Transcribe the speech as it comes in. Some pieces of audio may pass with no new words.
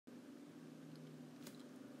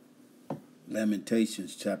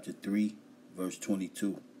Lamentations chapter 3, verse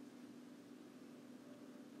 22.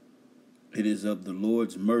 It is of the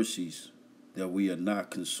Lord's mercies that we are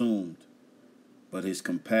not consumed, but his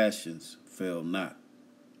compassions fail not.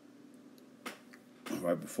 All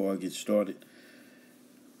right, before I get started,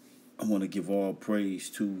 I want to give all praise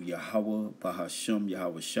to Yahweh, Bahashem,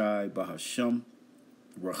 Yahweh Shai, Bahashem,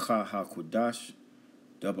 Racha HaKodash.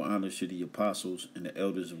 Double honor to the apostles and the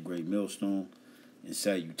elders of Great Millstone, and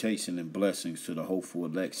salutation and blessings to the hopeful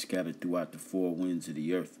elect scattered throughout the four winds of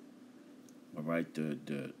the earth. All right,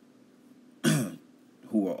 the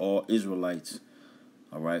who are all Israelites,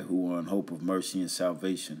 all right, who are in hope of mercy and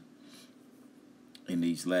salvation in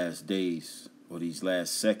these last days, or these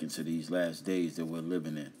last seconds of these last days that we're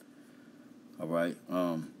living in. All right.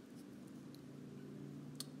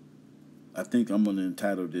 I think I'm going to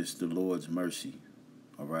entitle this The Lord's Mercy.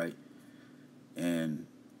 All right. And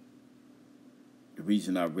the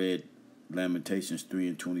reason I read Lamentations 3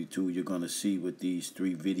 and 22, you're going to see with these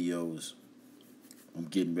three videos I'm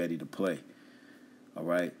getting ready to play. All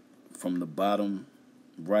right. From the bottom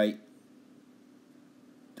right,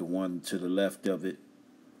 the one to the left of it,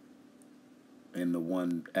 and the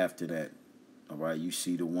one after that. All right. You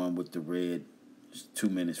see the one with the red, it's 2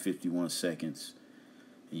 minutes, 51 seconds.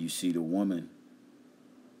 And you see the woman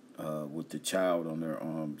with the child on her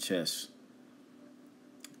chest.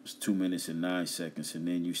 It's 2 minutes and 9 seconds. And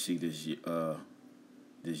then you see this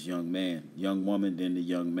young woman, then the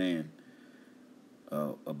young man,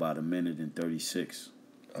 about 1 minute and 36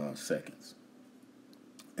 seconds.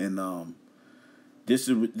 And this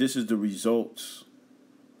is the results,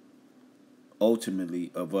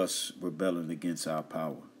 ultimately, of us rebelling against our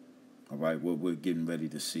power. All right, what we're getting ready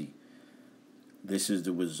to see. This is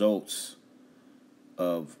the results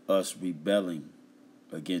of us rebelling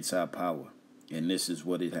against our power. And this is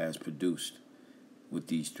what it has produced with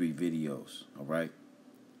these three videos. All right.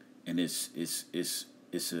 And it's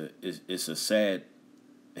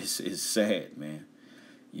sad, man.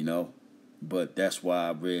 You know, but that's why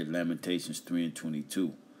I read Lamentations 3 and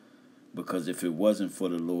 22. Because if it wasn't for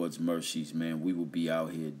the Lord's mercies, man, we would be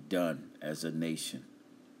out here done as a nation.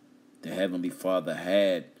 The Heavenly Father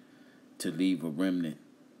had to leave a remnant.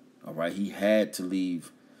 All right. He had to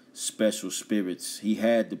leave special spirits. He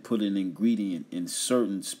had to put an ingredient in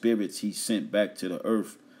certain spirits he sent back to the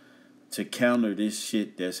earth to counter this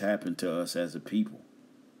shit that's happened to us as a people.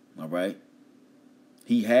 All right.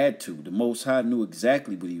 He had to. The Most High knew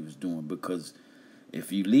exactly what he was doing, because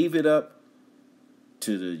if you leave it up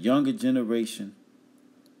to the younger generation,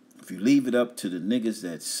 if you leave it up to the niggas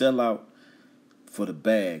that sell out for the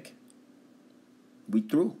bag, we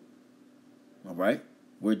through. All right?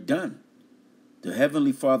 We're done. The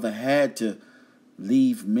Heavenly Father had to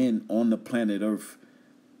leave men on the planet Earth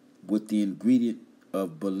with the ingredient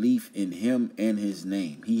of belief in him and his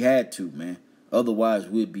name. He had to, man. Otherwise,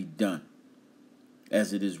 we'd be done.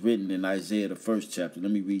 As it is written in Isaiah, the 1st chapter.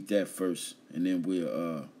 Let me read that first, and then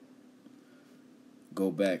we'll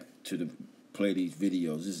go back to play these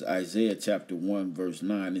videos. This is Isaiah chapter 1, verse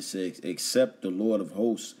 9. It says, "Except the Lord of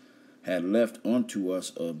hosts had left unto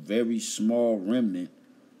us a very small remnant,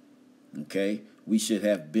 okay, we should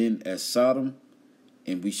have been as Sodom,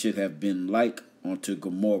 and we should have been like unto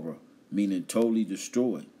Gomorrah," meaning totally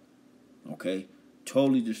destroyed, okay,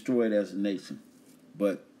 totally destroyed as a nation.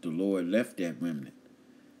 But the Lord left that remnant.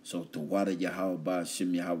 So to water Yahweh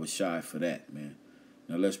Ba'Shem Yahweh Shai for that, man.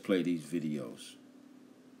 Now let's play these videos.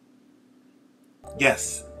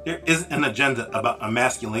 Yes, there is an agenda about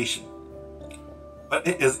emasculation. But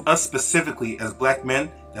it is us specifically as black men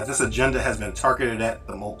that this agenda has been targeted at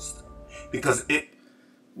the most. Because it...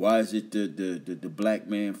 Why is it the black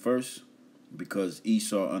man first? Because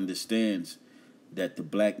Esau understands that the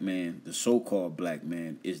black man, the so-called black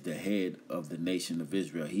man, is the head of the nation of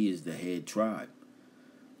Israel. He is the head tribe.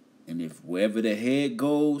 And if wherever the head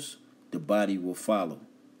goes, the body will follow.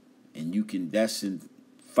 And that's in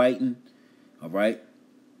fighting, all right?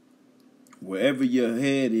 Wherever your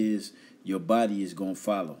head is, your body is going to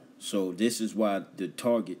follow. So this is why the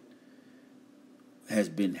target has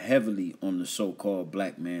been heavily on the so-called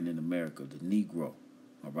black man in America, the Negro,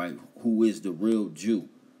 all right, who is the real Jew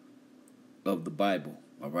of the Bible,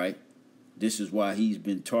 all right? This is why he's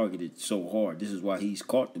been targeted so hard. This is why he's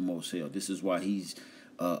caught the most hell. This is why he's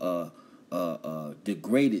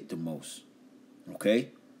degraded the most,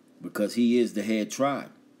 okay? Because he is the head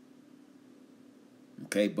tribe,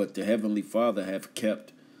 okay? But the Heavenly Father have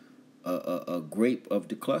kept a grape of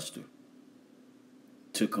the cluster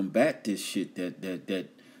to combat this shit that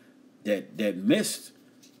missed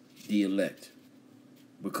the elect,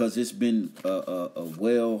 because it's been a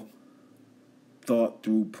well thought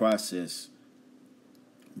through process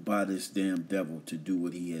by this damn devil to do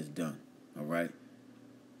what he has done. All right?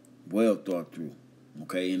 Well thought through.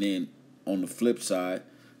 Okay? And then on the flip side,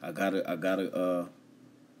 I gotta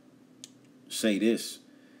say this.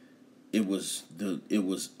 It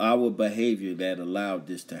was our behavior that allowed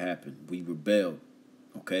this to happen. We rebelled.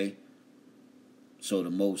 Okay? So the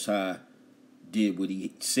Most High did what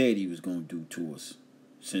he said he was going to do to us,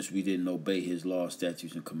 since we didn't obey his law,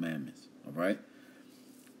 statutes, and commandments. All right?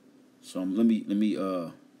 So I'm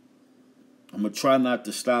gonna try not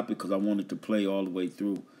to stop it because I wanted to play all the way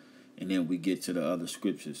through, and then we get to the other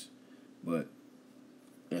scriptures. But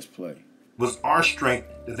let's play. Was our strength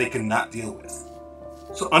that they could not deal with.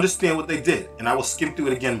 So understand what they did, and I will skim through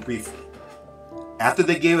it again briefly. After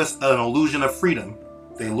they gave us an illusion of freedom,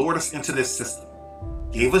 they lured us into this system,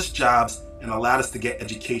 gave us jobs, and allowed us to get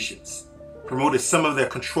educations, promoted some of their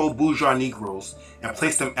controlled bourgeois Negroes, and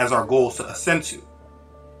placed them as our goals to ascend to.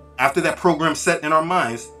 After that program set in our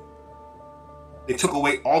minds, they took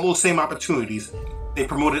away all those same opportunities. They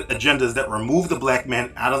promoted agendas that removed the black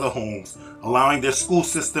man out of the homes, allowing their school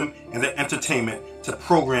system and their entertainment to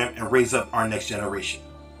program and raise up our next generation.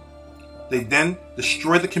 They then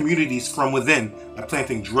destroyed the communities from within by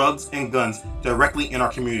planting drugs and guns directly in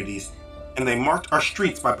our communities, and they marked our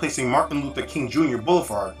streets by placing Martin Luther King Jr.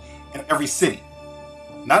 Boulevard in every city,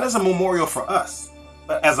 not as a memorial for us,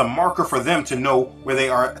 but as a marker for them to know where they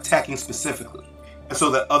are attacking specifically, and so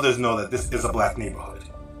that others know that this is a black neighborhood.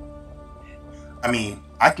 I mean,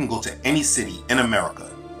 I can go to any city in America,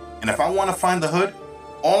 and if I want to find the hood,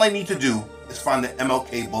 all I need to do is find the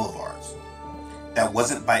MLK Boulevards. That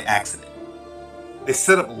wasn't by accident. They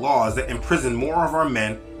set up laws that imprisoned more of our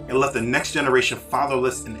men and left the next generation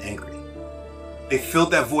fatherless and angry. They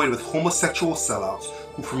filled that void with homosexual sellouts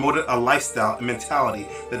who promoted a lifestyle and mentality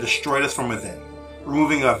that destroyed us from within,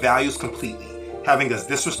 removing our values completely, having us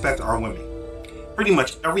disrespect our women. Pretty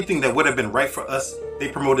much everything that would have been right for us,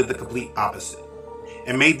 they promoted the complete opposite,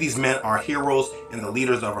 and made these men our heroes and the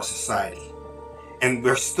leaders of our society. And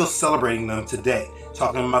we're still celebrating them today,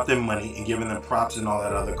 talking about their money and giving them props and all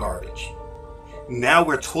that other garbage. Now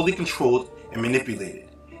we're totally controlled and manipulated,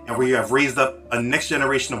 and we have raised up a next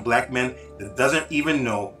generation of black men that doesn't even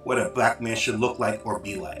know what a black man should look like or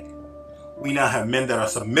be like. We now have men that are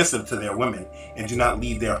submissive to their women and do not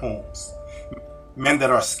leave their homes. Men that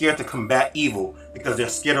are scared to combat evil because they're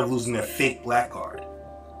scared of losing their fake black card.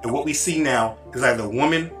 And what we see now is either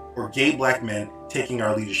women or gay black men taking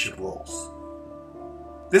our leadership roles.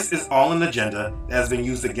 This is all an agenda that has been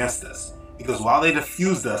used against us, because while they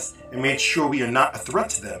diffused us and made sure we are not a threat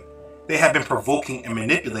to them, they have been provoking and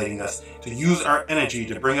manipulating us to use our energy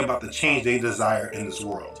to bring about the change they desire in this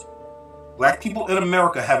world. Black people in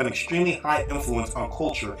America have an extremely high influence on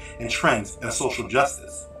culture and trends and social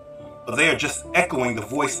justice, but they are just echoing the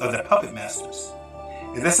voice of their puppet masters.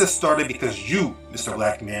 And this has started because you, Mr.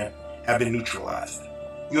 Black Man, have been neutralized.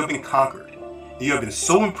 You have been conquered. And you have been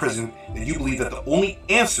so imprisoned that you believe that the only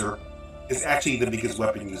answer is actually the biggest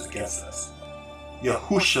weapon used against us.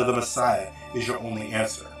 Yahusha the Messiah is your only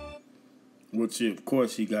answer. Which, of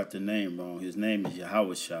course, he got the name wrong. His name is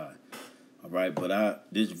Yahushua. All right, but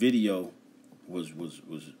this video was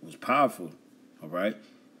powerful. All right,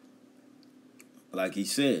 like he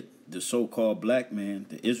said, the so-called black man,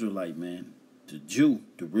 the Israelite man, the Jew,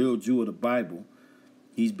 the real Jew of the Bible,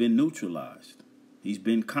 he's been neutralized. He's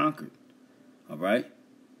been conquered. All right,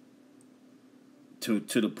 to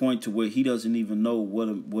the point to where he doesn't even know what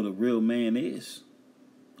a real man is.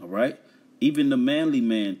 All right. Even the manly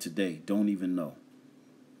man today don't even know.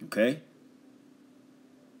 Okay?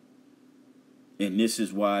 And this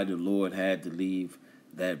is why the Lord had to leave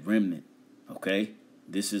that remnant. Okay?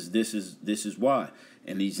 This is why.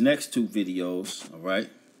 And these next two videos, all right?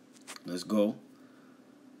 Let's go.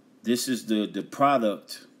 This is the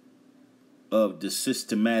product of the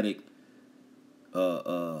systematic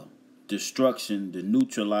destruction, the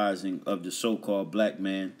neutralizing of the so-called black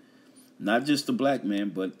man. Not just the black man,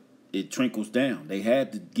 but it trickles down. They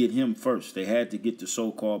had to get him first. They had to get the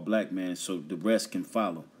so-called black man so the rest can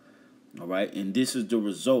follow. All right? And this is the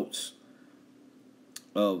results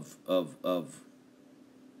of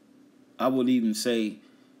I would even say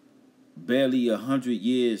barely 100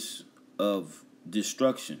 years of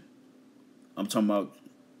destruction. I'm talking about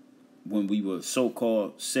when we were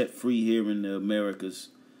so-called set free here in the Americas.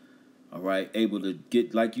 All right? Able to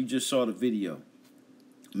get, like you just saw the video.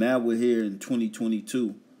 Now we're here in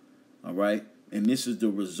 2022. All right, and this is the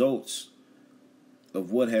results of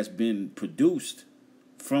what has been produced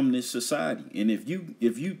from this society. And if you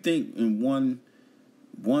think in one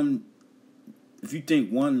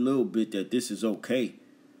little bit that this is okay,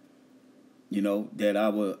 you know, that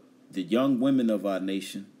our the young women of our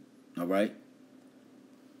nation, all right,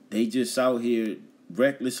 they just out here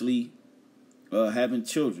recklessly having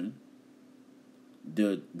children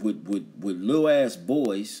with little ass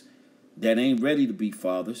boys that ain't ready to be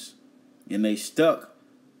fathers, and they stuck.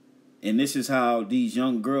 And this is how these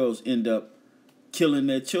young girls end up killing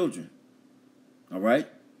their children. All right?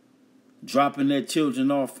 Dropping their children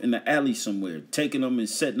off in the alley somewhere, taking them and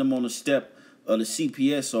setting them on the step of the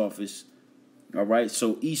CPS office. All right?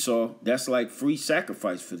 So Esau, that's like free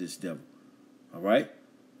sacrifice for this devil. All right?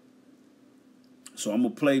 So I'm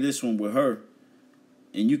going to play this one with her.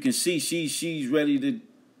 And you can see she's ready to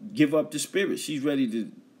give up the spirit. She's ready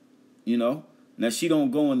to, you know. Now, she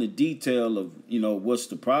don't go into detail of, you know, what's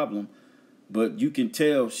the problem. But you can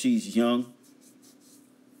tell she's young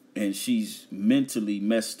and she's mentally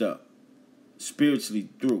messed up, spiritually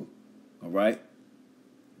through, all right?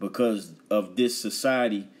 Because of this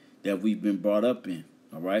society that we've been brought up in,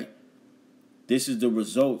 all right? This is the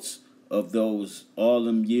results of all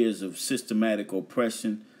them years of systematic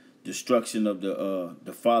oppression, destruction of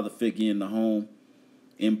the father figure in the home,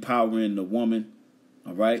 empowering the woman,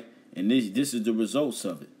 all right? And this is the results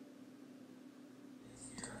of it.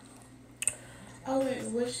 I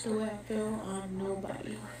wouldn't wish the way I feel on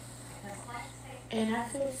nobody. And I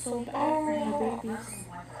feel so bad for my babies.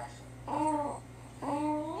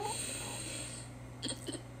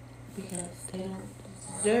 Because they don't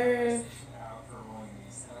deserve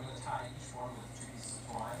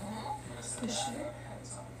the shit.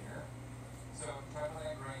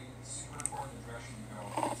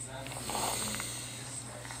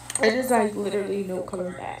 And it's like literally no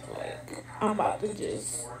coming back. Like, I'm about to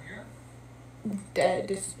just dead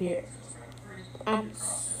disappear. I'm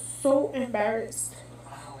so embarrassed.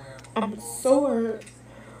 I'm so hurt.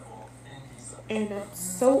 And I'm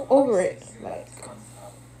so over it. Like,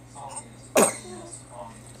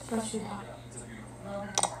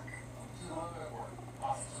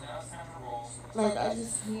 I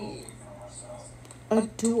just need a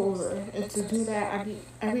do-over. And to do that, I need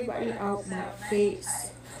everybody out my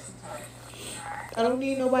face. I don't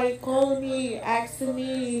need nobody calling me, asking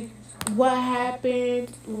me what happened.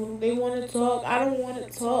 They want to talk. I don't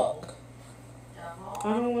want to talk.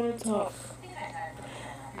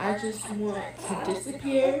 I just want to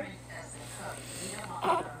disappear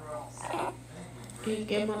and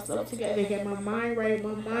get myself together, get my mind right,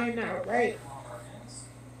 my mind not right.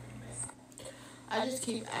 I just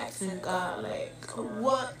keep asking God, like,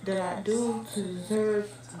 what did I do to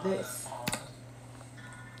deserve this?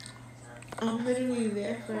 I'm literally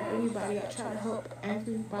there for everybody. I try to help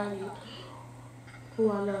everybody who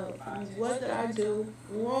I love. What did I do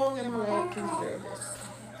wrong in my life to deserve this?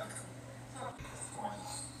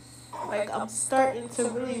 Like, I'm starting to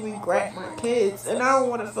really regret my kids, and I don't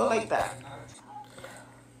want to feel like that.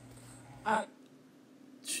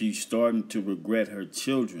 She's starting to regret her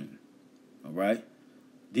children. All right?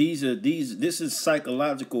 This is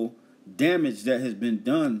psychological damage that has been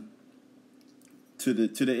done to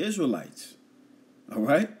the Israelites. All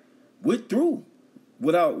right? We're through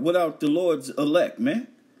without the Lord's elect, man.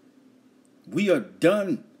 We are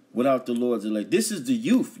done without the Lord's elect. This is the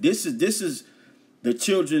youth. This is the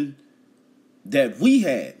children that we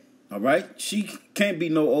had. All right? She can't be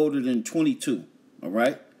no older than 22. All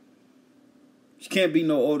right? She can't be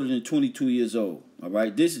no older than 22 years old. All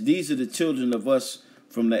right? These are the children of us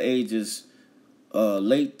from the ages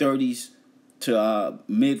late 30s to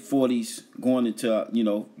mid 40s, going into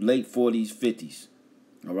late 40s, 50s.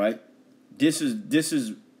 All right? This is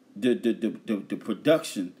the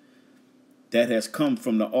production that has come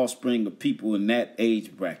from the offspring of people in that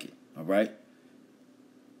age bracket. All right?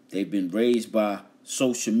 They've been raised by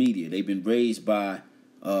social media. They've been raised by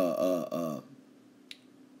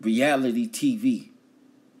reality TV.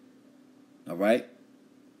 All right?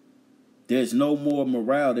 There's no more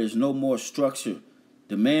morale. There's no more structure.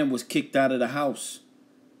 The man was kicked out of the house.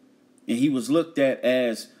 And he was looked at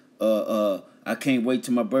as, I can't wait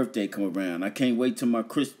till my birthday come around. I can't wait till my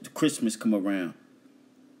Christmas come around.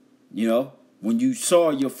 You know, when you saw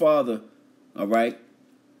your father, all right,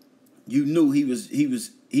 you knew he's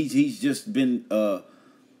just been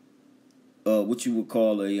what you would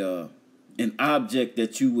call an object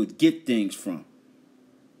that you would get things from.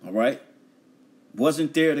 All right?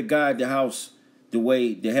 Wasn't there to guide the house the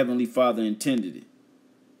way the Heavenly Father intended it.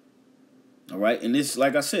 All right? And this,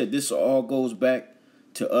 like I said, this all goes back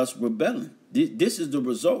to us rebelling. This is the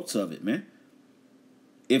results of it, man.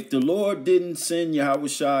 If the Lord didn't send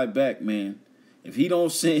Yahushua back, man, if he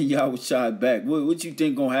don't send Yahushua back, what you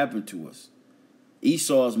think gonna happen to us?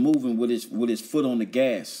 Esau's moving with his foot on the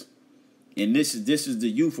gas. And this is the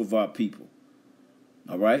youth of our people.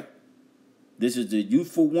 All right? This is the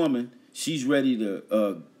youthful woman. She's ready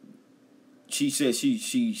to. She said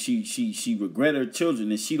she regret her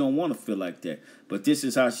children and she don't want to feel like that. But this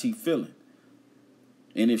is how she feeling.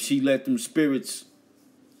 And if she let them spirits,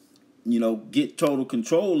 get total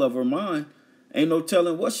control of her mind, ain't no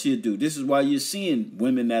telling what she'll do. This is why you're seeing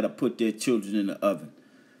women that'll put their children in the oven,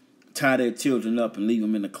 tie their children up and leave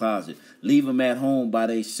them in the closet, leave them at home by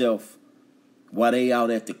themselves while they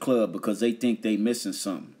out at the club because they think they missing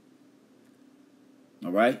something.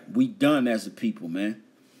 All right? We done as a people, man.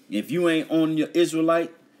 If you ain't on your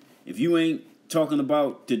Israelite, if you ain't talking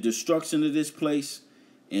about the destruction of this place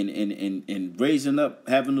and raising up,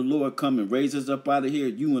 having the Lord come and raise us up out of here,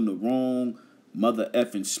 you in the wrong mother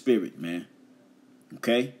effing spirit, man.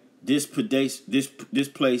 Okay? This place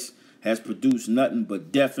has produced nothing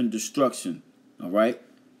but death and destruction. All right?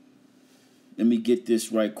 Let me get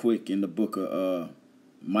this right quick in the book of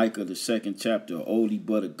Micah, the 2nd chapter, oldie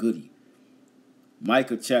but a goodie.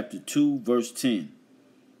 Micah chapter 2, verse 10.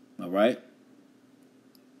 All right?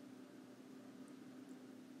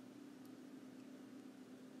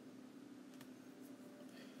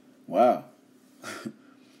 Wow.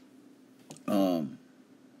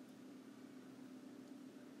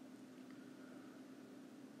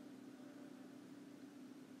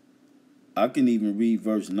 I can even read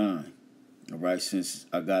verse 9. All right, since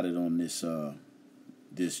I got it on this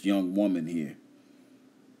this young woman here.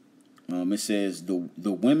 It says, the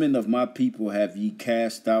women of my people have ye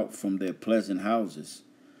cast out from their pleasant houses.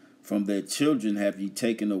 From their children have ye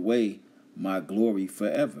taken away my glory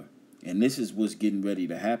forever. And this is what's getting ready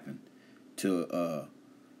to happen to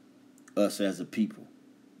us as a people.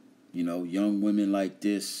 Young women like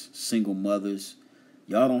this, single mothers,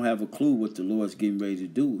 y'all don't have a clue what the Lord's getting ready to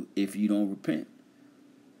do if you don't repent.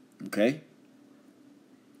 Okay?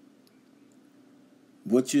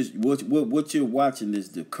 What you're watching is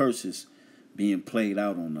the curses being played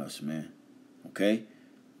out on us, man. Okay?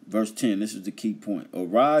 Verse 10, this is the key point.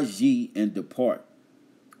 Arise ye and depart,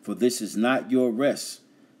 for this is not your rest,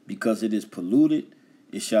 because it is polluted.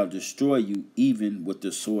 It shall destroy you even with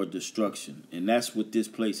the sword destruction. And that's what this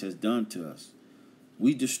place has done to us.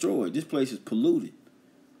 We destroyed. This place is polluted.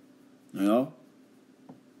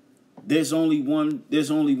 There's only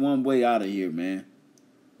one way out of here, man.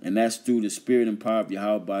 And that's through the spirit and power of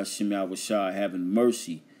Yahweh Shem Yahushua having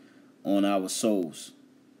mercy on our souls.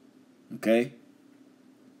 Okay?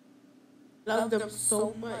 Love them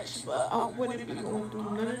so much, but I wouldn't be going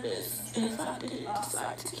through none of this if I didn't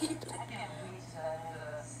decide to keep them.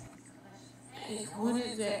 When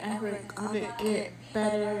is it ever gonna get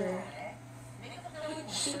better?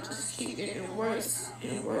 It should just keep getting worse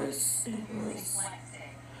and worse and worse.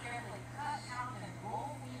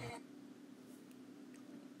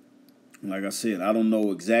 Like I said, I don't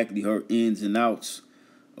know exactly her ins and outs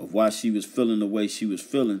of why she was feeling the way she was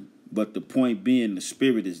feeling, but the point being, the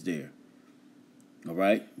spirit is there. All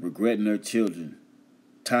right? Regretting her children.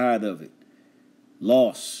 Tired of it.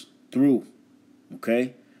 Lost. Through.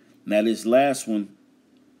 Okay? Now, this last one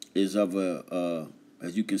is of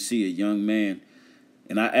as you can see, a young man.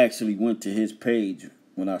 And I actually went to his page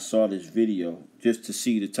when I saw this video just to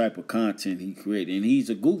see the type of content he created. And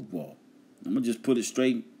he's a goofball. I'm going to just put it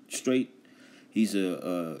straight. He's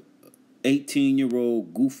a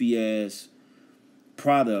 18-year-old goofy-ass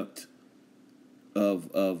product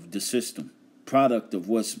of the system. Product of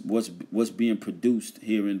what's being produced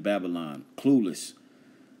here in Babylon. Clueless.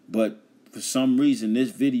 But for some reason, this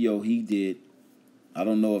video he did, I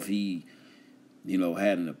don't know if he,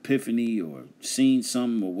 had an epiphany or seen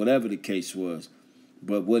something or whatever the case was.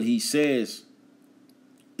 But what he says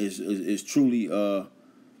is truly,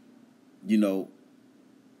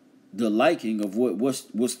 the liking of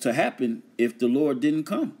what's to happen if the Lord didn't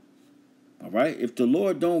come. All right? If the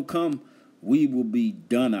Lord don't come, we will be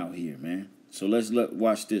done out here, man. So let's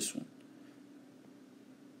watch this one.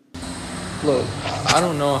 Look, I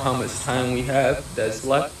don't know how much time we have that's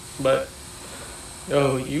left, but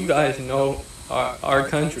you guys know our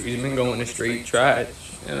country's been going to straight trash.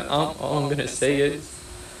 And all I'm going to say is,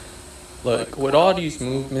 look, with all these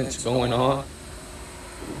movements going on,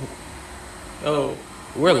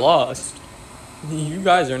 we're lost. You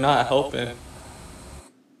guys are not helping.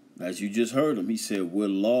 As you just heard him, he said, we're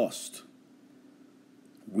lost.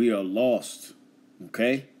 We are lost.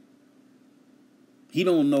 Okay? He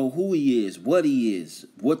don't know who he is, what he is,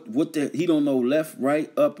 he don't know left, right,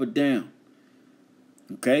 up, or down.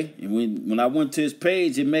 Okay? And when I went to his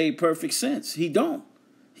page, it made perfect sense. He don't.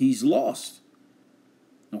 He's lost.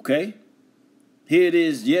 Okay? Here it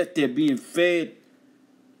is, yet they're being fed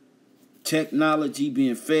technology,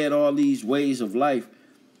 being fed all these ways of life.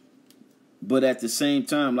 But at the same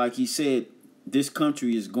time, like he said, this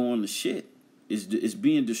country is going to shit. It's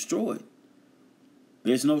being destroyed.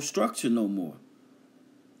 There's no structure no more.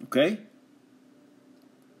 Okay?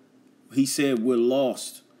 He said we're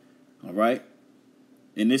lost. All right?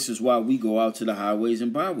 And this is why we go out to the highways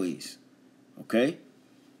and byways. Okay?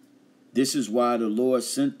 This is why the Lord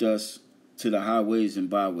sent us to the highways and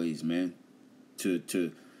byways, man. To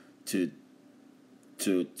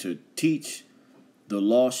teach the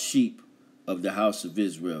lost sheep of the house of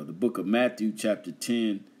Israel. The book of Matthew, chapter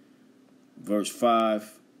 10, verse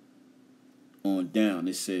 5 on down.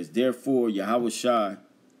 It says, therefore, Yahushua,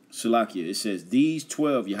 Salakia, it says, these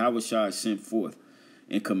 12 Yahushua sent forth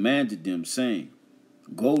and commanded them, saying,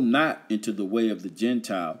 go not into the way of the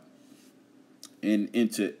Gentile, and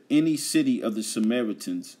into any city of the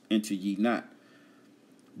Samaritans enter ye not,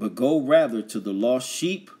 but go rather to the lost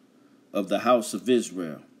sheep of the house of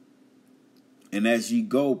Israel. And as ye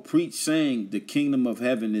go, preach, saying, the kingdom of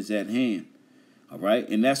heaven is at hand. All right?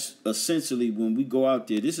 And that's essentially when we go out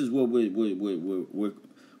there, this is what we're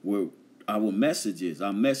our message is.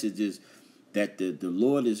 Our message is that the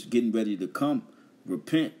Lord is getting ready to come.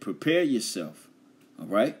 Repent, prepare yourself. All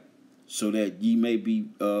right? So that ye may be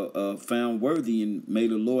found worthy, and may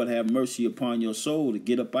the Lord have mercy upon your soul to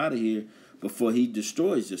get up out of here before he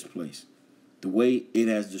destroys this place the way it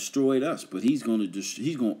has destroyed us. But he's going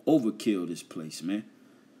to overkill this place, man,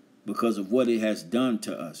 because of what it has done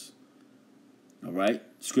to us. All right?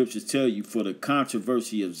 Scriptures tell you, for the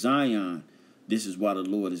controversy of Zion, this is why the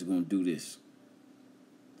Lord is going to do this.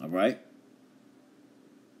 All right?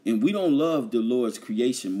 And we don't love the Lord's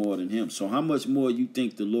creation more than him. So how much more you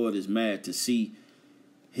think the Lord is mad to see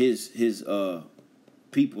his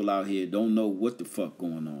people out here don't know what the fuck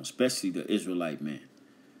going on, especially the Israelite man.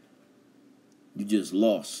 You just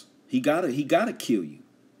lost. He gotta kill you.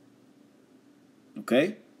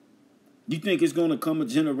 Okay? You think it's gonna come a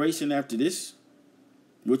generation after this?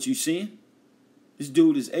 What you seeing? This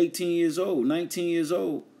dude is 18 years old, 19 years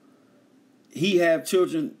old. He have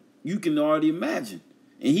children you can already imagine.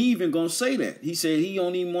 And he even gonna say that. He said he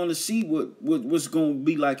don't even want to see what's gonna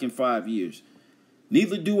be like in 5 years.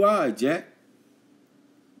 Neither do I, Jack.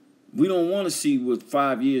 We don't want to see what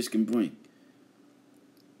 5 years can bring.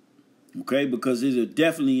 Okay, because it'll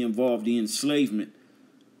definitely involve the enslavement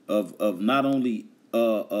of not only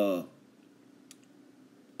all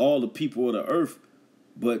the people of the earth,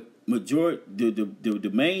 but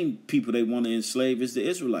the main people they want to enslave is the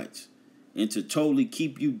Israelites. And to totally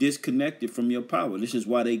keep you disconnected from your power. This is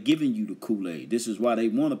why they're giving you the Kool-Aid. This is why they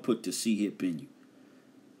want to put the C-hip in you.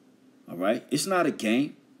 All right? It's not a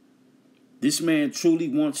game. This man truly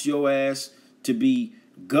wants your ass to be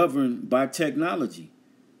governed by technology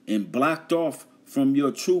and blocked off from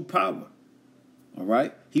your true power. All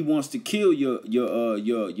right? He wants to kill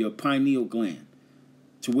your pineal gland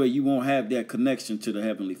to where you won't have that connection to the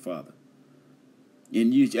Heavenly Father.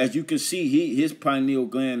 And as you can see, his pineal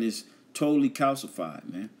gland is totally calcified,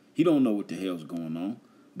 man. He don't know what the hell's going on,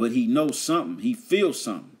 but he knows something. He feels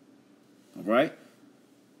something. All right?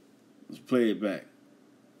 Let's play it back.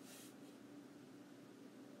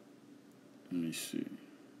 Let me see.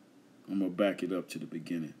 I'm going to back it up to the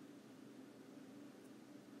beginning.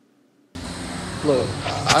 Look,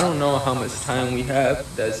 I don't know how much time we have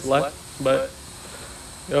that's left, but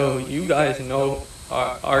yo, you guys know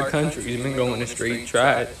our country's been going to straight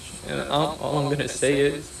trash. And all I'm going to say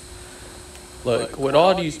is, look, with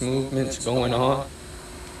all these movements going on,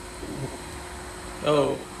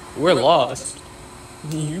 oh, we're lost.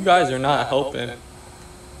 You guys are not helping.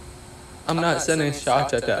 I'm not sending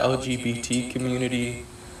shots at the LGBT community,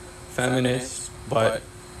 feminists, but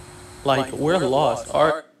like we're lost.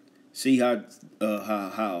 See how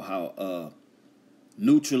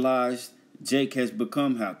neutralized Jake has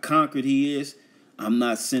become, how conquered he is. I'm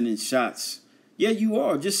not sending shots. Yeah, you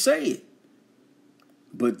are. Just say it.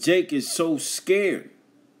 But Jake is so scared,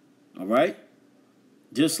 all right?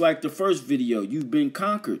 Just like the first video, you've been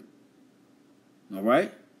conquered, all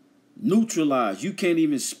right? Neutralized. You can't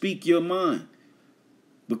even speak your mind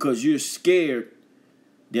because you're scared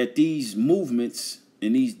that these movements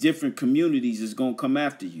and these different communities is going to come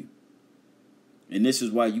after you. And this is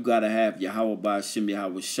why you got to have Yahweh Ba'ashem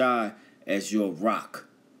Yahweh Shai as your rock,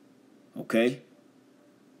 okay?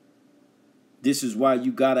 This is why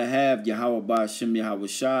you got to have Yahweh Ba'ashem Yahweh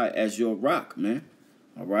Shai as your rock, man.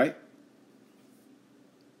 All right?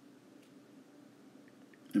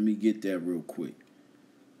 Let me get that real quick.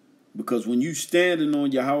 Because when you standing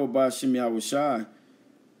on Yahweh Ba'ashem Yahweh Shai,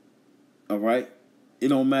 all right, it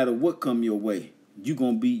don't matter what come your way. You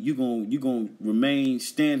gonna remain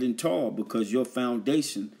standing tall because your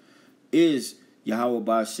foundation is Yahweh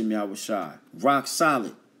Ba'ashem Yahweh Shai. Rock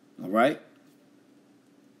solid. All right?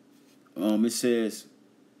 It says,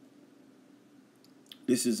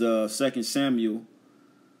 this is 2 Samuel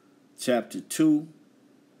chapter 2.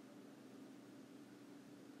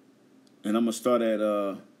 And I'm going to start at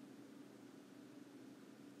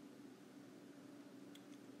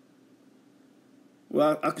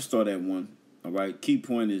well, I can start at 1. All right. Key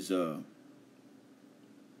point is 2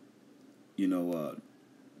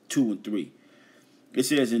 and 3. It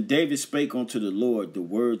says, and David spake unto the Lord the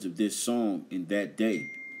words of this song in that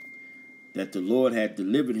day, that the Lord had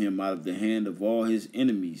delivered him out of the hand of all his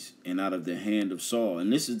enemies and out of the hand of Saul.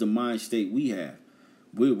 And this is the mind state we have.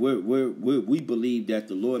 We believe that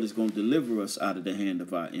the Lord is going to deliver us out of the hand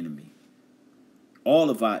of our enemy. All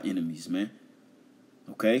of our enemies, man.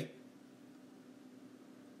 Okay?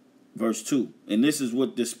 Verse 2. And this is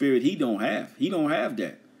what the spirit he don't have. He don't have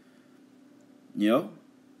that. You know?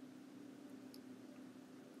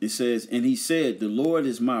 It says, and he said, the Lord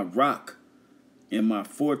is my rock and my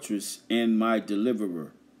fortress and my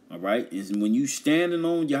deliverer. All right? And when you standing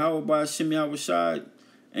on Yahweh Ba'ashem Yahweh Shai,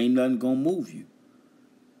 ain't nothing going to move you.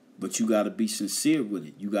 But you got to be sincere with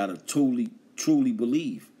it. You got to truly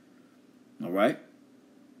believe. All right?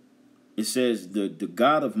 It says, the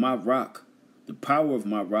God of my rock, the power of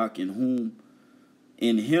my rock, in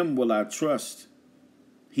him will I trust.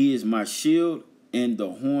 He is my shield and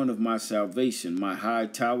the horn of my salvation, my high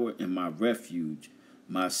tower and my refuge,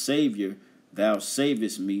 my Savior, thou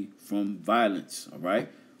savest me from violence. All right?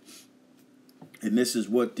 And this is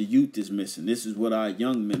what the youth is missing. This is what our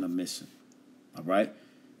young men are missing. All right?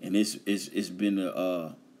 And it's been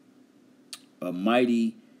a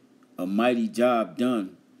mighty job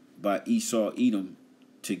done by Esau Edom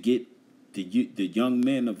to get the young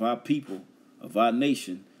men of our people, of our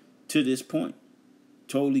nation, to this point.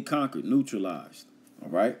 Totally conquered, neutralized. All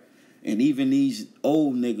right? And even these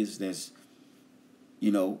old niggas that's,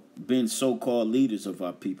 been so-called leaders of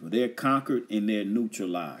our people, they're conquered and they're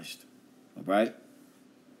neutralized. All right?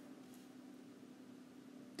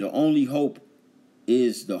 The only hope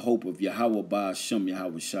is the hope of Yahweh Ba'ashem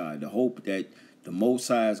Yahweh Shai. The hope that the Most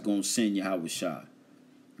High is going to send Yahweh Shai.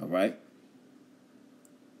 All right?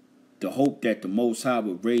 The hope that the Most High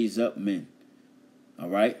will raise up men. All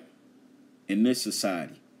right? In this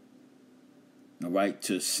society. All right?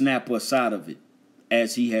 To snap us out of it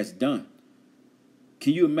as he has done.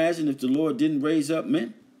 Can you imagine if the Lord didn't raise up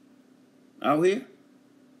men out here?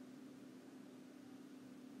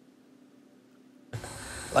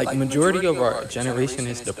 Like, majority of our generation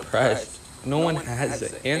is depressed. No one has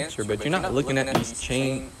an answer, but you're not looking at these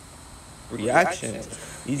chain reactions,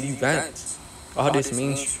 these events. All this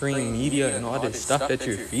mainstream media and all this stuff that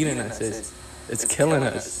you're feeding us it's killing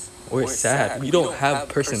us. We're sad. We don't have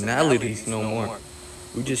personalities no more.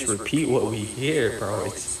 We just repeat what we hear, bro.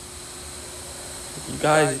 You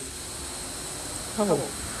guys,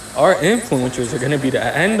 our influencers are going to be the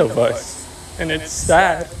end of us. And it's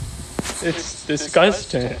sad. It's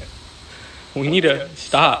disgusting. We need to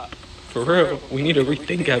stop. For real. We need to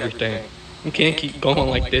rethink everything. We can't keep going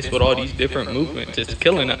like this with all these different movements. It's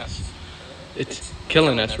killing us. It's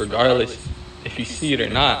killing us regardless if you see it or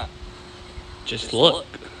not. Just look.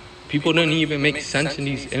 People don't even make sense in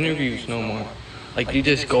these interviews no more. Like, they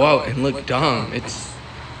just go out and look dumb.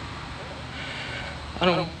 I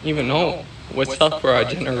don't even know what's up for our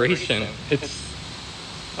generation. It's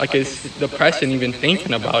depressing even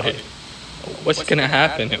thinking about it. What's gonna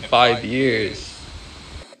happen in 5 years?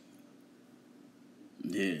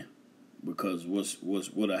 Yeah, because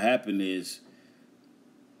what'll happen is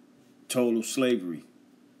total slavery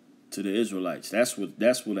to the Israelites. That's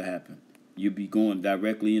what'll happen. You'll be going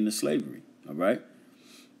directly into slavery. All right,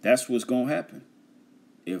 that's what's gonna happen.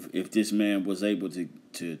 If this man was able to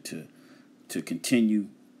continue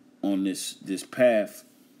on this path,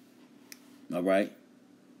 all right,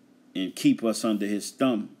 and keep us under his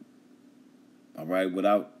thumb. All right,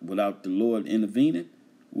 without the Lord intervening,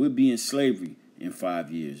 we'll be in slavery in 5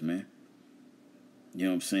 years, man. You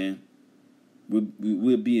know what I'm saying?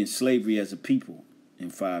 We'll be in slavery as a people in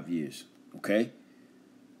 5 years, okay?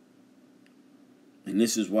 And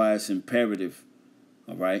this is why it's imperative,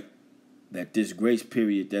 all right, that this grace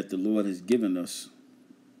period that the Lord has given us,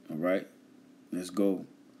 all right, let's go,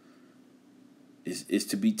 is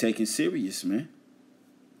to be taken serious, man.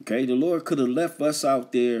 Okay, the Lord could have left us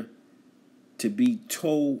out there to be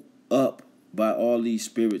towed up by all these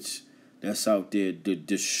spirits that's out there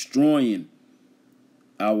destroying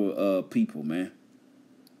our people, man.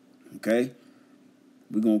 Okay?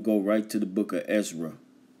 We're going to go right to the book of Ezra.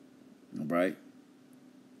 All right?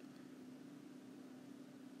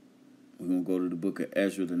 We're going to go to the book of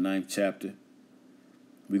Ezra, the 9th chapter.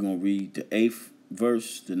 We're going to read the 8th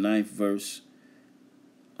verse, the 9th verse,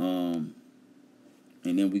 And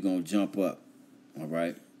then we're going to jump up, all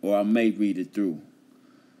right? Or I may read it through.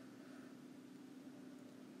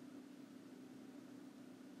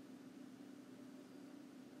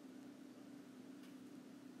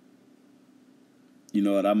 You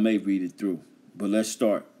know what? I may read it through. But let's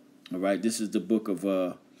start, all right? This is the book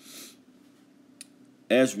of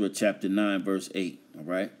Ezra, chapter 9, verse 8, all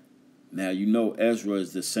right? Now, you know Ezra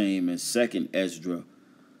is the same as 2nd Ezra,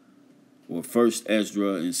 or 1st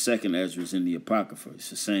Ezra and 2nd Ezra is in the Apocrypha. It's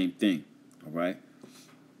the same thing, all right?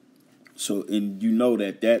 So, and you know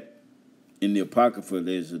that in the Apocrypha,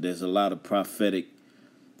 there's a lot of prophetic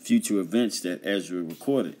future events that Ezra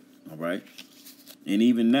recorded, all right? And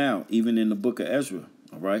even now, even in the book of Ezra,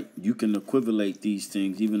 all right, you can equivalate these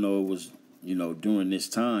things, even though it was, you know, during this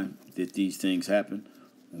time that these things happened,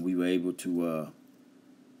 when we were able to,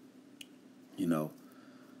 you know,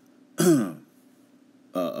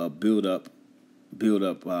 build up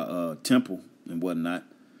our temple and whatnot.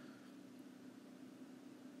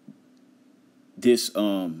 This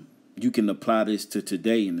you can apply this to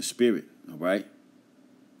today in the spirit, all right?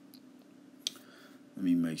 Let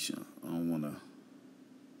me make sure. I don't want to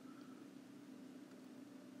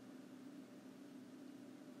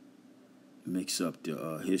mix up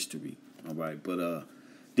the history, all right? But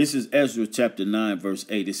this is Ezra chapter 9, verse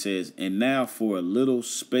 8. It says, "And now for a little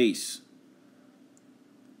space,"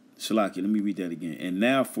 Shalaki, let me read that again. "And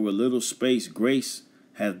now for a little space, grace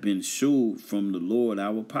hath been shewed from the Lord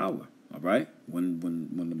our power." All right? When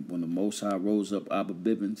the Most High rose up Abba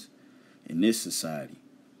Bibbins in this society,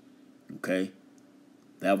 okay?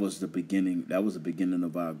 That was the beginning. That was the beginning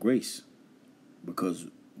of our grace. Because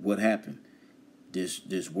what happened?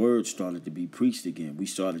 This word started to be preached again. We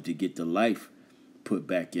started to get the life put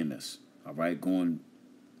back in us. All right? Going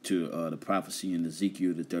to the prophecy in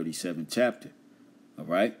Ezekiel, the 37th chapter. All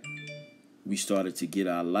right? We started to get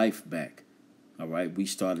our life back. All right? We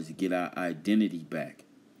started to get our identity back.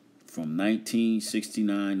 From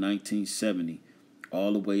 1969, 1970,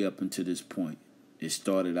 all the way up until this point. It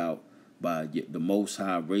started out by the Most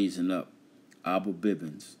High raising up Abba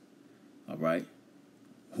Bibbins, all right,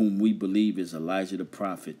 whom we believe is Elijah the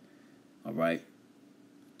prophet, all right,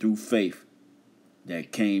 through faith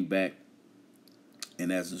that came back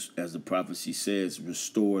and as the prophecy says,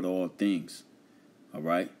 restored all things, all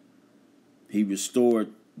right. He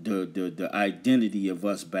restored the identity of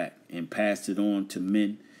us back and passed it on to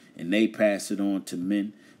men, and they passed it on to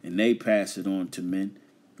men, and they passed it on to men,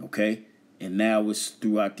 okay? And now it's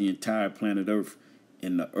throughout the entire planet Earth,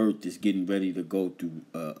 and the earth is getting ready to go through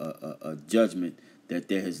a judgment that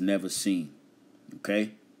there has never seen,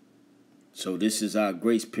 okay? So this is our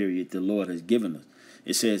grace period the Lord has given us.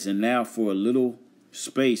 It says, "And now for a little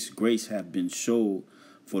space grace hath been showed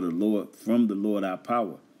for the Lord, from the Lord our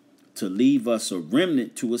power, to leave us a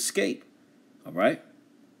remnant to escape." All right?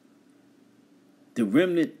 The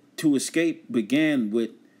remnant to escape began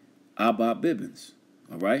with Abba Bibbins.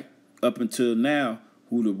 All right? Up until now,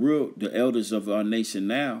 who the elders of our nation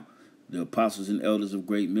now, the apostles and elders of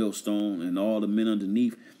Great Millstone and all the men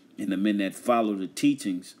underneath and the men that follow the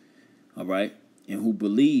teachings, all right, and who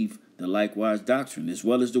believe the likewise doctrine, as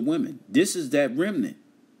well as the women. This is that remnant.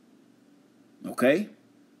 Okay?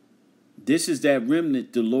 This is that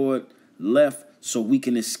remnant the Lord left so we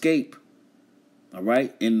can escape. All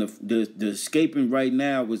right? And the escaping right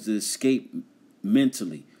now was the escape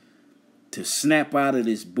mentally. To snap out of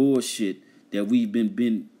this bullshit that we've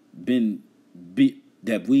been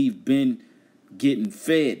getting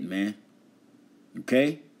fed, man.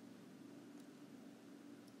 Okay?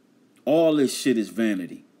 All this shit is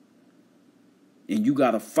vanity. And you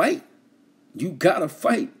gotta fight. You gotta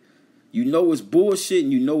fight. You know it's bullshit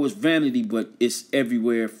and you know it's vanity, but it's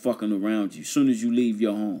everywhere fucking around you as soon as you leave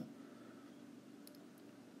your home.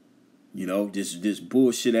 You know, this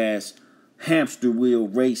bullshit ass hamster wheel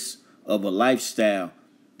race of a lifestyle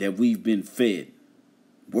that we've been fed.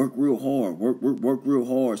 Work real hard. Work real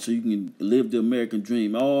hard so you can live the American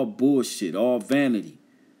dream. All bullshit, all vanity.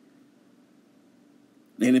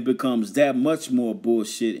 And it becomes that much more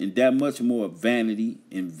bullshit and that much more vanity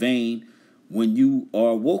and vain when you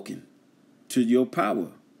are awoken to your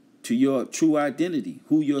power, to your true identity,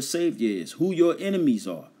 who your Savior is, who your enemies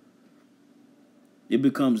are. It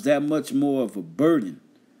becomes that much more of a burden.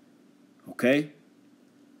 Okay?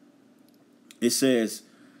 It says,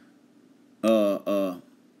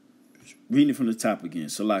 reading from the top again,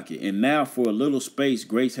 Salakia. "And now for a little space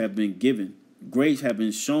grace have been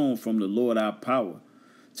shown from the Lord our power,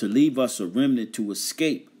 to leave us a remnant to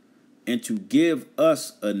escape, and to give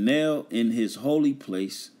us a nail in his holy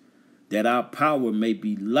place, that our power may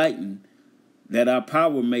be lightened that our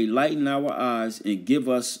power may lighten our eyes and give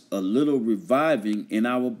us a little reviving in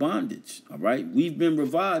our bondage. All right? We've been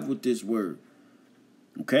revived with this word.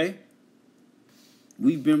 Okay?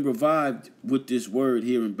 We've been revived with this word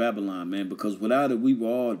here in Babylon, man, because without it, we were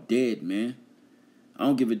all dead, man. I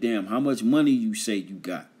don't give a damn how much money you say you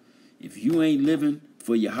got. If you ain't living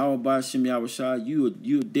for Yahweh Ba'Shem Yahushua,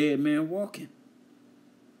 you a dead man walking.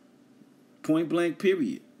 Point blank,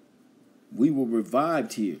 period. We were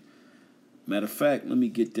revived here. Matter of fact, let me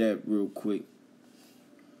get that real quick.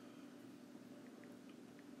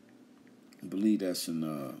 I believe that's in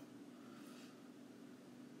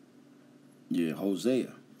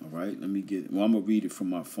Hosea. All right, let me get it. Well, I'm going to read it from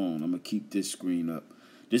my phone. I'm going to keep this screen up.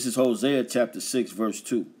 This is Hosea chapter 6, verse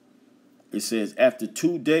 2. It says, after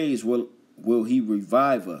 2 days will he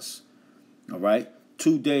revive us. All right,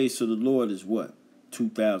 2 days to the Lord is what?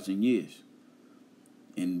 2,000 years.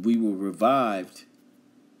 And we were revived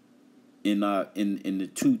in the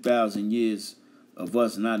 2,000 years of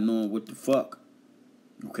us not knowing what the fuck.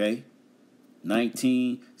 Okay?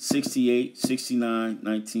 1968, 69,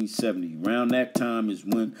 1970. Around that time is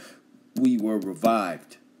when we were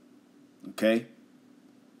revived. Okay?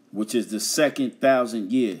 Which is the second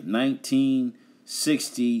 1,000 year,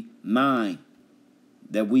 1969.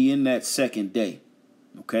 That we in that second day.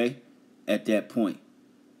 Okay? At that point.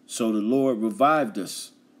 So the Lord revived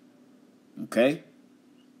us. Okay?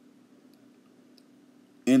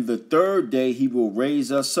 In the third day, he will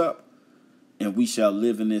raise us up, and we shall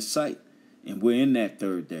live in his sight. And we're in that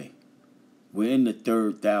third day. We're in the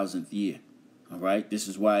 1,000th year. All right? This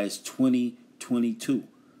is why it's 2022.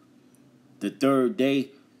 The third day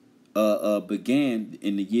began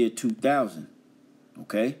in the year 2000.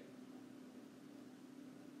 Okay?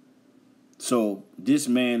 So this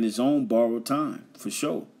man is on borrowed time, for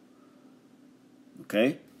sure.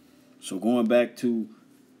 Okay? So going back to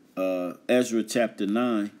Ezra chapter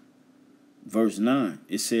 9, verse 9,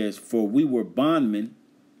 it says, for we were bondmen,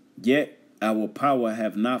 yet our power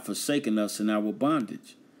have not forsaken us in our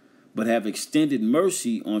bondage, but have extended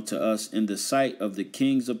mercy unto us in the sight of the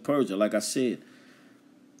kings of Persia. Like I said,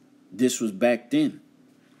 this was back then.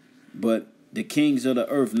 But the kings of the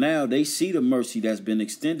earth now, they see the mercy that's been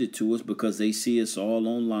extended to us because they see us all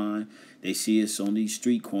online. They see us on these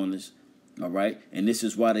street corners. All right. And this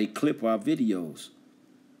is why they clip our videos.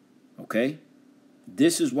 Okay.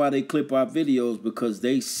 This is why they clip our videos, because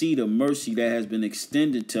they see the mercy that has been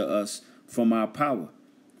extended to us from our power.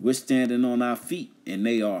 We're standing on our feet and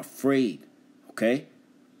they are afraid. Okay.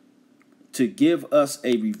 To give us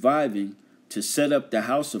a reviving, to set up the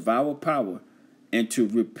house of our power, and to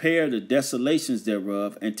repair the desolations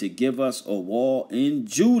thereof, and to give us a wall in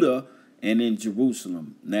Judah and in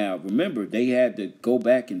Jerusalem. Now, remember, they had to go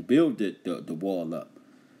back and build the wall up.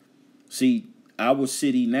 See, our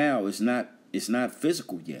city now is not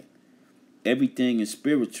physical yet. Everything is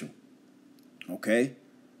spiritual. Okay?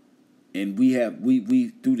 And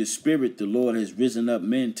we through the Spirit, the Lord has risen up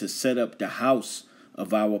men to set up the house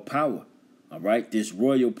of our power. All right? This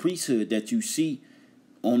royal priesthood that you see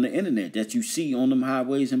on the internet, that you see on them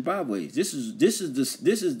highways and byways. This is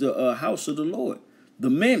the house of the Lord. The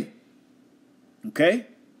men. Okay?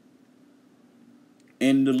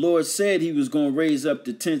 And the Lord said he was going to raise up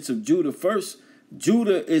the tents of Judah first.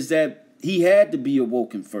 Judah is that he had to be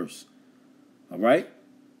awoken first. All right?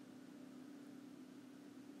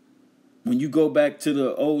 When you go back to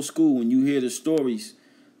the old school, when you hear the stories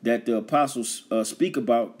that the apostles speak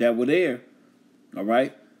about that were there, all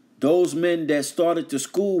right? Those men that started the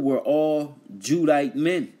school were all Judite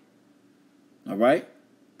men. All right?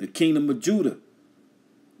 The kingdom of Judah.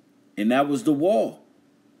 And that was the wall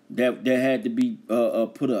that had to be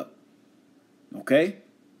put up. Okay?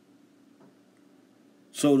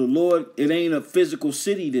 So the Lord, it ain't a physical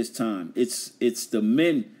city this time. It's the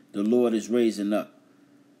men the Lord is raising up.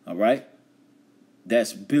 All right?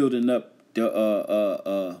 That's building up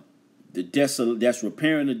the that's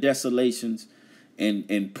repairing the desolations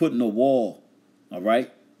and putting a wall. All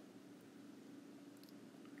right?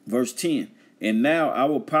 Verse 10. And now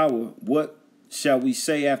our power, what shall we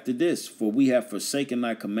say after this? For we have forsaken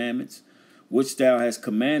thy commandments, which thou hast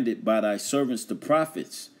commanded by thy servants the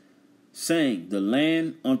prophets, saying, the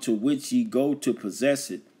land unto which ye go to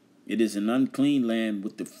possess it, it is an unclean land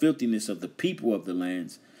with the filthiness of the people of the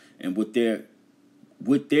lands, and with their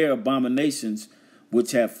abominations,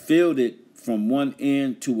 which have filled it from one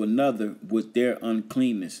end to another with their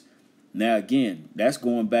uncleanness. Now again, that's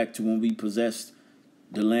going back to when we possessed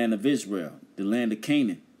the land of Israel, the land of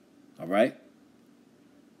Canaan. All right?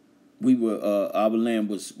 We were our land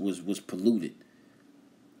was polluted.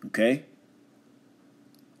 Okay?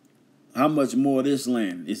 How much more this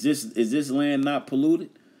land? Is this land not polluted?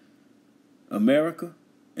 America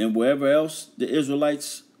and wherever else the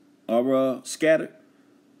Israelites are scattered,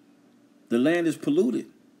 the land is polluted,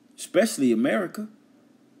 especially America.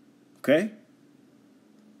 Okay?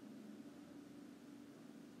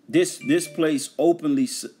 This place openly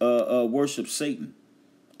worships Satan,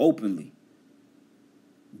 openly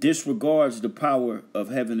disregards the power of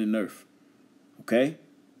heaven and earth. Okay?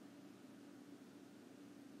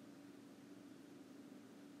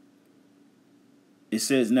 It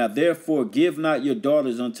says, now therefore give not your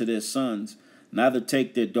daughters unto their sons, neither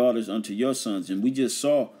take their daughters unto your sons. And we just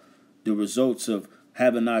saw the results of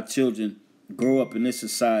having our children grow up in this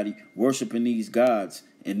society, worshiping these gods,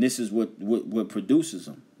 and this is what produces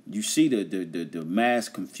them. You see the mass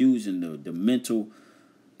confusion, the mental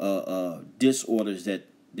disorders that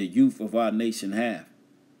the youth of our nation have.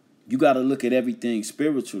 You got to look at everything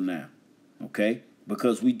spiritual now, okay?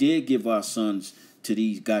 Because we did give our sons to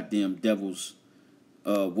these goddamn devils'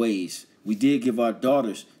 ways. We did give our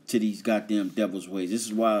daughters to these goddamn devil's ways. This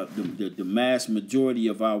is why the mass majority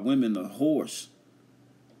of our women are whores.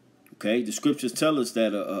 Okay, the scriptures tell us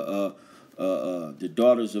that the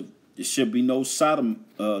daughters of there should be no Sodom,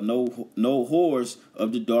 no whores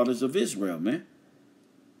of the daughters of Israel, man.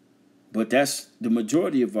 But that's the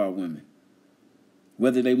majority of our women,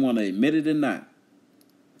 whether they want to admit it or not.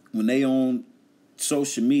 When they on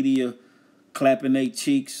social media, clapping their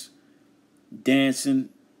cheeks, dancing,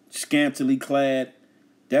 scantily clad,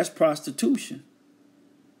 that's prostitution.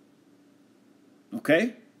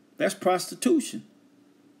 Okay? That's prostitution.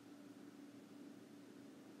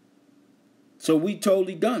 So we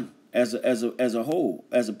totally done as a whole,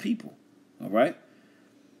 as a people. All right?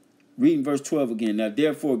 Reading verse 12 again. Now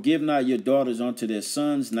therefore give not your daughters unto their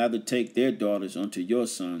sons, neither take their daughters unto your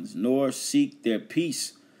sons, nor seek their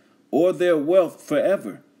peace or their wealth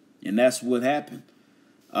forever. And that's what happened.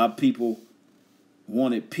 Our people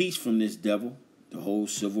wanted peace from this devil, the whole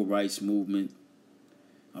civil rights movement.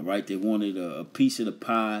 All right, they wanted a piece of the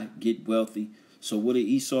pie, get wealthy. So what did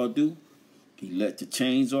Esau do? He let the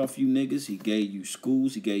chains off you niggas. He gave you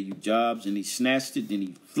schools. He gave you jobs. And he snatched it. Then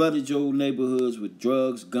he flooded your neighborhoods with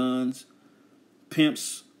drugs, guns,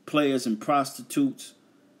 pimps, players, and prostitutes.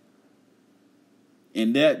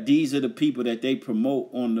 And these are the people that they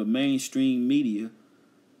promote on the mainstream media.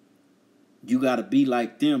 You got to be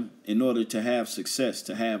like them in order to have success,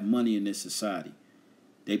 to have money in this society.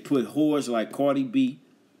 They put whores like Cardi B,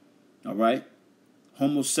 all right?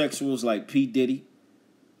 Homosexuals like P. Diddy,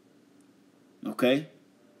 okay?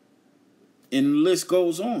 And the list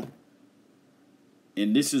goes on.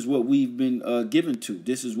 And this is what we've been given to.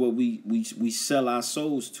 This is what we sell our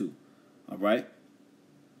souls to, all right?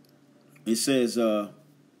 It says, it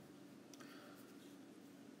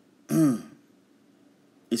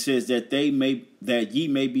says that ye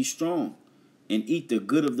may be strong and eat the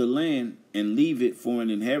good of the land and leave it for an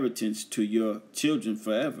inheritance to your children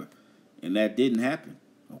forever. And that didn't happen.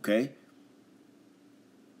 Okay?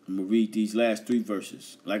 I'm going to read these last 3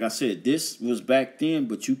 verses. Like I said, this was back then,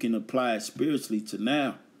 but you can apply it spiritually to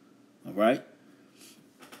now. All right?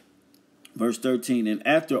 Verse 13. And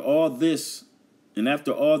after all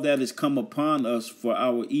that has come upon us for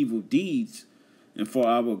our evil deeds and for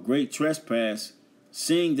our great trespass,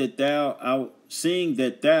 seeing that thou,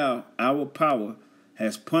 our power,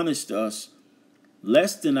 has punished us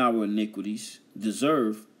less than our iniquities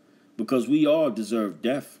deserve, because we all deserve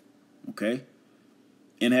death, okay?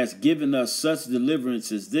 And has given us such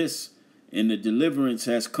deliverance as this, and the deliverance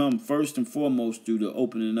has come first and foremost through the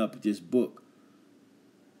opening up of this book,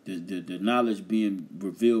 the knowledge being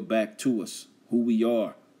revealed back to us, who we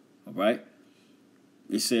are, all right?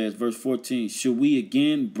 It says, verse 14, should we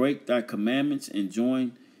again break thy commandments and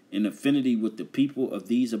join in affinity with the people of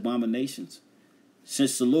these abominations?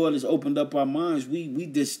 Since the Lord has opened up our minds, we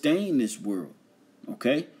disdain this world,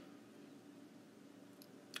 okay?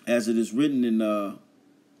 As it is written in,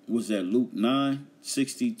 Luke 9,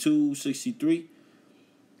 62, 63?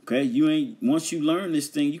 Okay, once you learn this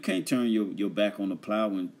thing, you can't turn your back on the plow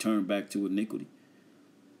and turn back to iniquity.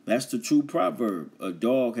 That's the true proverb. A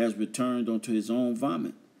dog has returned unto his own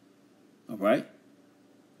vomit. All right?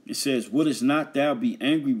 It says, wouldest not thou be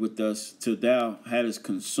angry with us till thou hadst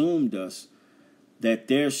consumed us, that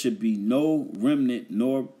there should be no remnant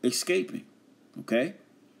nor escaping. Okay?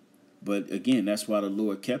 But again, that's why the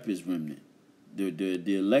Lord kept his remnant.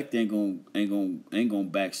 The elect ain't gonna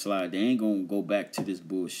backslide. They ain't gonna go back to this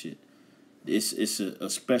bullshit. It's a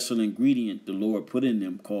special ingredient the Lord put in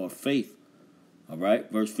them called faith. All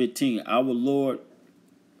right, verse 15, our Lord,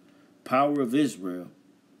 power of Israel,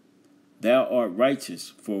 thou art righteous,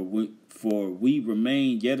 for For we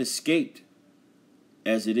remain yet escaped,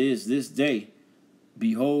 as it is this day.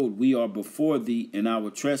 Behold, we are before thee in our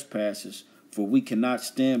trespasses, for we cannot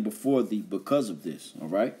stand before thee because of this. All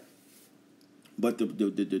right. But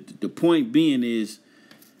the point being is,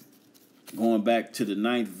 going back to the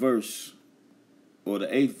 9th verse or the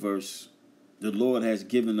 8th verse, the Lord has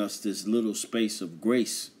given us this little space of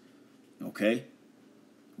grace. Okay.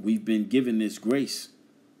 We've been given this grace.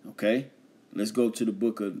 Okay. Let's go to the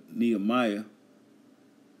book of Nehemiah.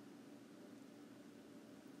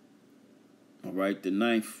 All right, the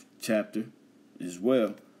 9th chapter as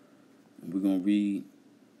well. We're going to read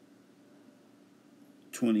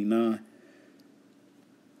 29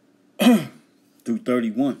 through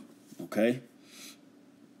 31. Okay.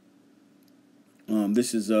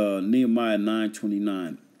 This is Nehemiah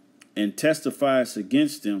 9:29. And testifiest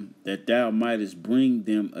against them that thou mightest bring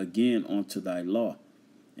them again unto thy law.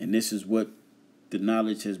 And this is what the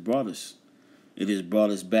knowledge has brought us. It has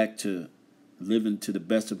brought us back to living to the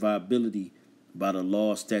best of our ability by the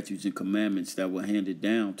law, statutes, and commandments that were handed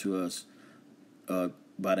down to us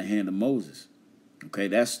by the hand of Moses. Okay,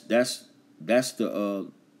 that's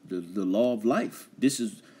the law of life. This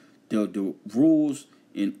is the rules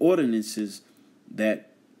and ordinances that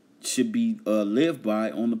should be lived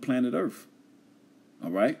by on the planet Earth.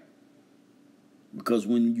 All right, because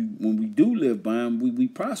when we do live by them, we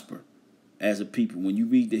prosper as a people. When you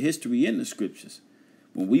read the history in the scriptures,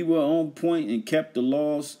 when we were on point and kept the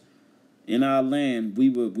laws in our land, we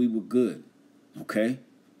were good. Okay?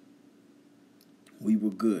 We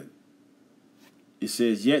were good. It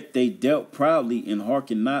says, yet they dealt proudly and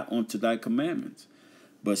hearkened not unto thy commandments,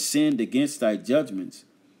 but sinned against thy judgments,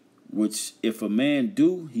 which if a man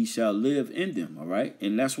do, he shall live in them. All right?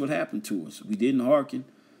 And that's what happened to us. We didn't hearken,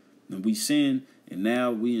 and we sinned, and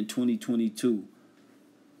now we in 2022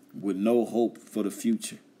 with no hope for the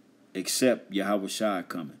future, except Yahweh Shai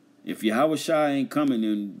coming. If Yahweh Shai ain't coming,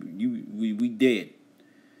 then we dead.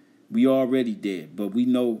 We already dead. But we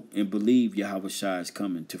know and believe Yahweh Shai is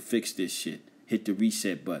coming to fix this shit. Hit the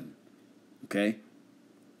reset button. Okay?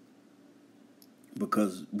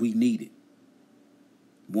 Because we need it.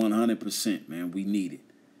 100%, man. We need it.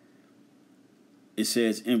 It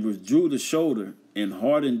says, and withdrew the shoulder and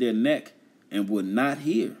hardened their neck and would not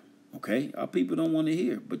hear. Okay? Our people don't want to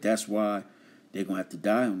hear. But that's why they're going to have to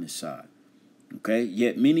die on this side. Okay,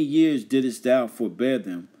 yet many years didst thou forbear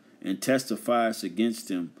them, and testifiest against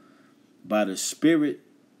them by the Spirit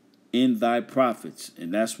in thy prophets.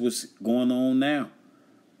 And that's what's going on now.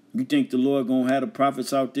 You think the Lord gonna have the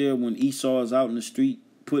prophets out there when Esau is out in the street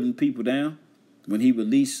putting people down? When he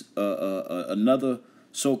released another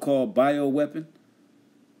so-called bioweapon?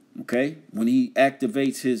 Okay, when he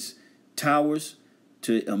activates his towers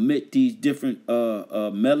to emit these different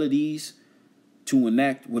melodies, to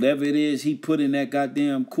enact whatever it is he put in that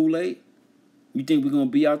goddamn Kool-Aid? You think we're going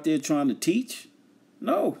to be out there trying to teach?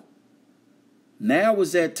 No. Now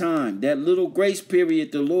is that time, that little grace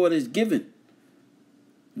period the Lord has given.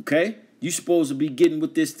 Okay? You're supposed to be getting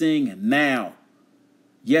with this thing now,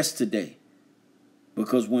 yesterday.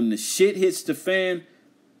 Because when the shit hits the fan,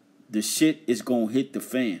 the shit is going to hit the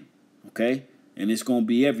fan. Okay? And it's going to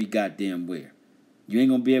be every goddamn where. You ain't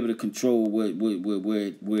gonna be able to control where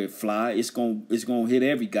it fly. It's gonna hit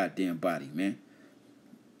every goddamn body, man.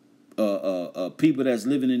 People that's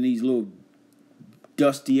living in these little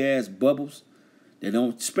dusty ass bubbles, they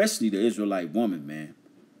don't, especially the Israelite woman, man.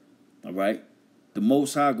 All right, the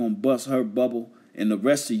Most High gonna bust her bubble, and the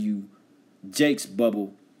rest of you, Jake's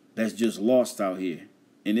bubble, that's just lost out here,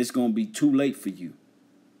 and it's gonna be too late for you.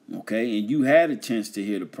 Okay, and you had a chance to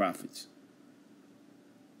hear the prophets.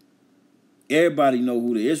 Everybody know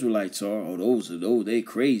who the Israelites are. Oh, those, they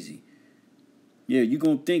crazy. Yeah, you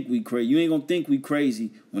gonna think we crazy. You ain't gonna think we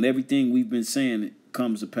crazy when everything we've been saying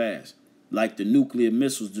comes to pass. Like the nuclear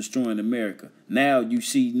missiles destroying America. Now you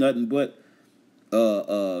see nothing but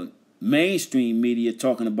mainstream media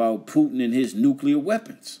talking about Putin and his nuclear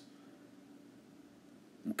weapons.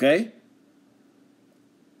 Okay?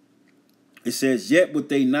 It says, yet would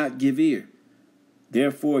they not give ear.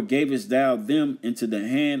 Therefore gavest thou them into the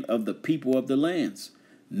hand of the people of the lands.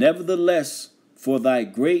 Nevertheless, for thy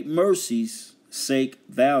great mercy's sake,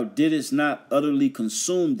 thou didst not utterly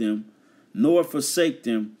consume them, nor forsake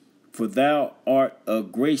them, for thou art a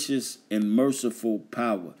gracious and merciful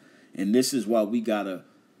power. And this is why we gotta,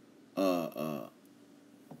 how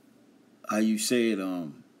you say it,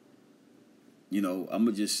 I'm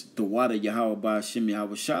gonna just, the water Yahweh by Hashem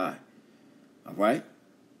Yahweh Shai. All right?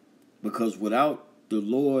 Because without the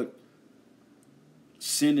Lord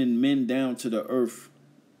sending men down to the earth,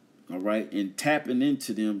 all right, and tapping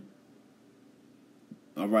into them,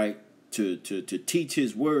 all right, to teach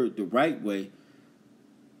his word the right way,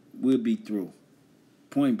 we'll be through.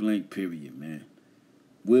 Point blank, period, man.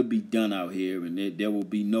 We'll be done out here, and there will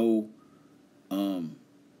be no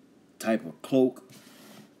type of cloak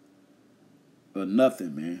or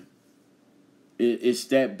nothing, man. It's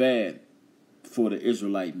that bad for the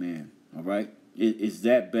Israelite man, all right? It's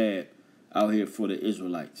that bad out here for the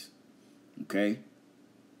Israelites, okay?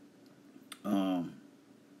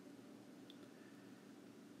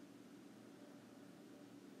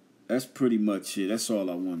 That's pretty much it. That's all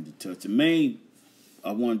I wanted to touch.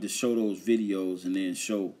 I wanted to show those videos and then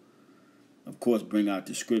show, of course, bring out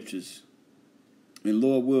the scriptures. And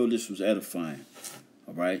Lord will, this was edifying,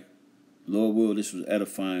 all right? Lord will, this was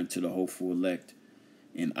edifying to the hopeful elect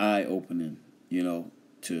and eye-opening,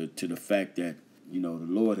 to the fact that, the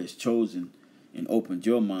Lord has chosen and opened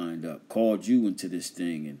your mind up, called you into this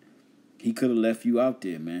thing, and he could have left you out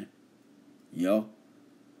there, man.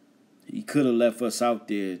 He could have left us out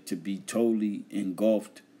there to be totally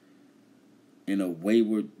engulfed in a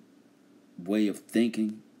wayward way of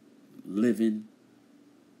thinking, living,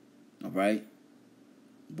 all right?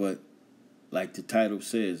 But like the title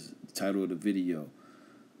says, the title of the video,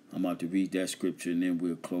 I'm about to read that scripture and then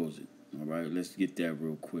we'll close it, all right? Let's get that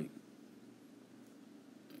real quick.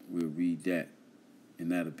 We'll read that,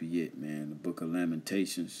 and that'll be it, man. The book of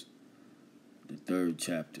Lamentations, the 3rd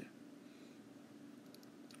chapter.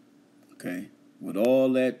 Okay? With all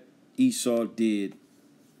that Esau did,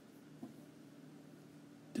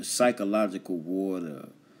 the psychological war, the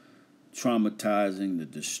traumatizing, the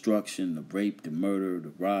destruction, the rape, the murder,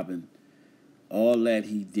 the robbing, all that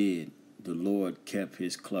he did, the Lord kept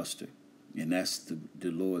his cluster. And that's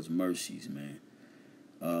the Lord's mercies, man.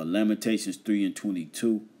 Lamentations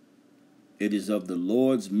 3:22. It is of the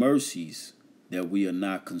Lord's mercies that we are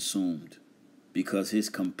not consumed, because his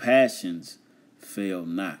compassions fail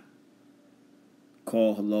not.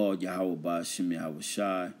 Call Lord Yahweh Ba'ashem Yahweh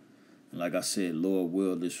Shai. And like I said, Lord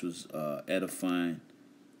will, this was edifying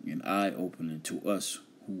and eye-opening to us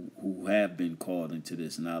who have been called into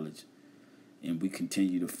this knowledge. And we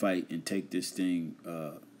continue to fight and take this thing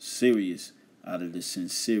serious out of the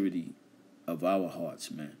sincerity of our hearts,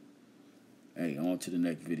 man. Hey, on to the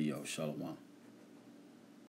next video. Shalom.